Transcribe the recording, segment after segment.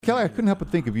Kelly, I couldn't help but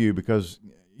think of you because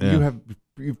you've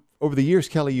over the years,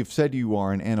 Kelly, you've said you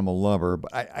are an animal lover,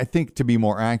 but I think to be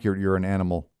more accurate, you're an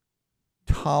animal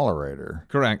tolerator.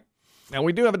 Correct. Now,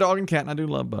 we do have a dog and cat, and I do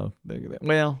love both.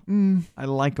 Well, I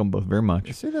like them both very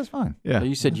much. See, that's fine. Yeah. So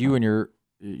you said you and your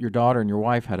daughter and your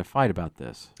wife had a fight about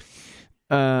this.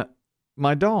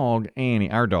 My dog, Annie,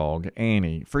 our dog,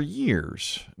 Annie, for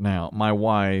years now, my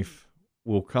wife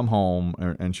will come home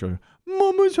and she'll,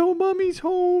 Mama's home, Mommy's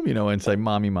home, and say,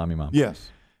 Mommy, Mommy, Mommy.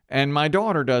 Yes. And my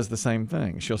daughter does the same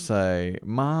thing. She'll say,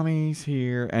 Mommy's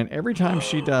here. And every time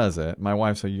she does it, my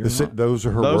wife says, those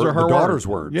are her daughter's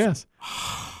words. Yes.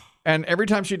 And every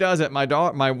time she does it,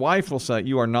 my wife will say,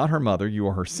 you are not her mother, you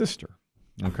are her sister.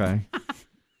 Okay?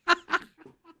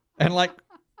 And like,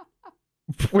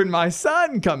 when my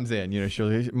son comes in,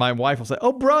 my wife will say,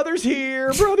 oh, brother's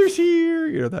here,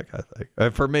 that kind of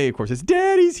thing. For me, of course, it's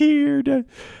daddy's here.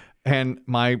 And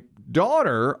my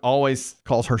daughter always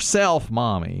calls herself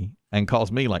mommy and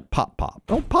calls me like Pop Pop.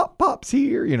 Oh, Pop Pop's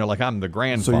here. Like I'm the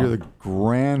grandfather. So you're the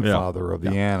grandfather of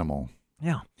the animal.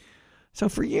 Yeah. So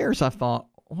for years I thought,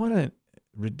 what a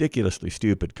ridiculously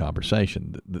stupid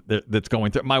conversation that's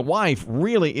going through. My wife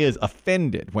really is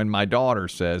offended when my daughter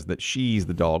says that she's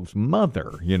the dog's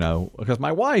mother, because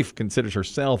my wife considers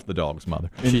herself the dog's mother.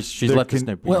 She's let this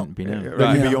be known. There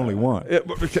can be only one.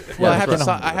 Well, I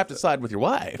have to side with your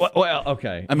wife. Well,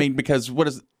 okay. I mean, because what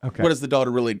has the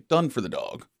daughter really done for the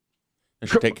dog? Does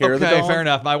she take care of the dog? Okay, fair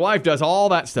enough. My wife does all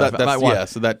that stuff.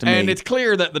 So that to me. And it's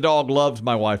clear that the dog loves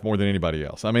my wife more than anybody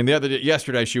else. I mean,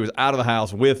 yesterday she was out of the house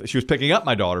she was picking up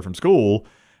my daughter from school,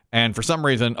 and for some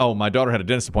reason, my daughter had a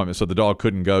dentist appointment, so the dog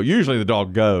couldn't go. Usually the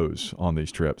dog goes on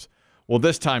these trips. Well,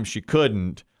 this time she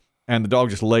couldn't, and the dog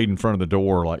just laid in front of the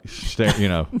door, like,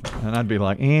 and I'd be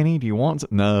like, Annie, do you want some?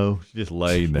 No, she just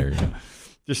laid there.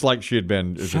 Just like she had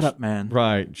been. Shut up, man.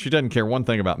 Right. She doesn't care one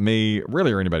thing about me,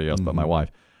 really, or anybody else but my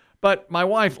wife. But my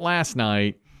wife last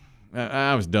night,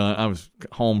 I was done. I was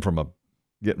home from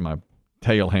getting my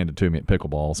tail handed to me at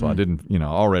pickleball, so I didn't,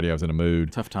 already I was in a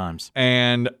mood. Tough times.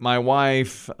 And my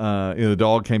wife, the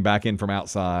dog came back in from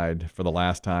outside for the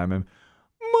last time, and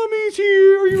Mommy's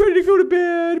here. Are you ready to go to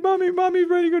bed? Mommy's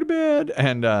ready to go to bed.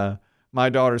 And my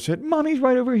daughter said, Mommy's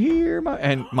right over here.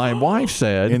 And my wife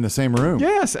said... In the same room.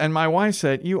 Yes. And my wife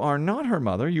said, you are not her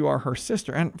mother. You are her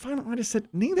sister. And finally, I just said,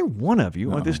 neither one of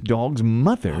you are this dog's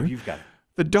mother. Oh, you've got it.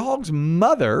 The dog's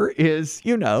mother is,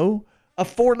 a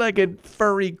four-legged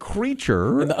furry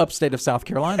creature. In the upstate of South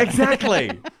Carolina.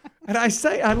 Exactly. And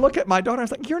I look at my daughter, I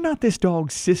was like, you're not this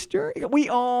dog's sister. We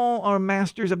all are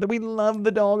masters of we love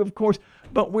the dog, of course,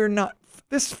 but we're not.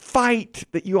 This fight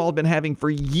that you all have been having for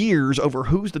years over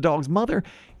who's the dog's mother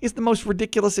is the most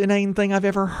ridiculous, inane thing I've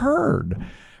ever heard.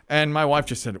 And my wife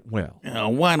just said, well.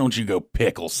 Why don't you go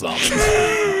pickle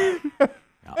something?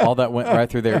 All that went right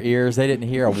through their ears. They didn't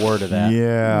hear a word of that.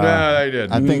 Yeah. No, they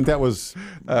didn't. I think that was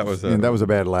a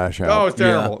bad lash out. Oh, it was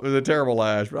terrible. It was a terrible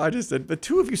lash. But I just said, the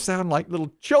two of you sound like little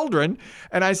children.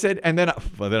 And I said, then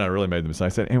I really made the mistake. I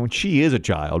said, and when she is a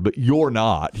child, but you're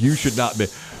not. You should not be.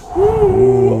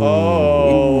 Ooh,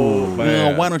 oh,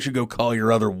 man. Why don't you go call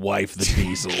your other wife the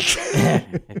Diesel?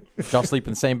 Did y'all sleep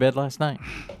in the same bed last night?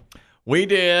 We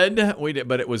did,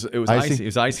 but it was icy. It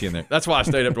was icy in there. That's why I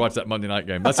stayed up to watch that Monday night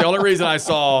game. That's the only reason I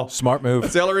saw. Smart move.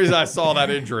 That's the only reason I saw that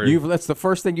injury. That's the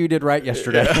first thing you did right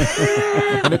yesterday,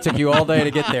 and it took you all day to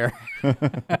get there.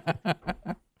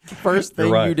 First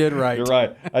thing you did right. You're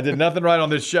right. I did nothing right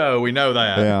on this show. We know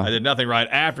that. Yeah. I did nothing right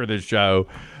after this show.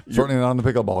 Certainly not on the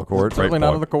pickleball court. Certainly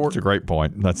not on the court. It's a great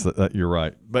point. You're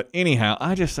right. But anyhow,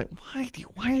 I just think, why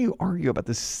do you argue about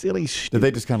this silly shit? Did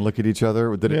they just kind of look at each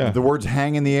other? Did the words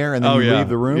hang in the air and then leave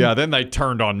the room? Yeah, then they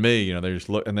turned on me. They just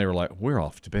looked and they were like, we're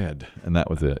off to bed. And that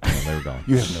was it. They were gone.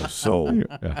 You have no soul.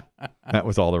 Yeah. That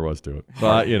was all there was to it.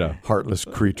 But, Heartless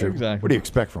creature. Exactly. What do you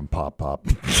expect from Pop Pop?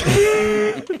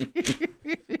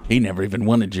 He never even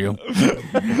wanted you.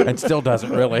 And still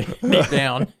doesn't really. Deep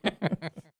down.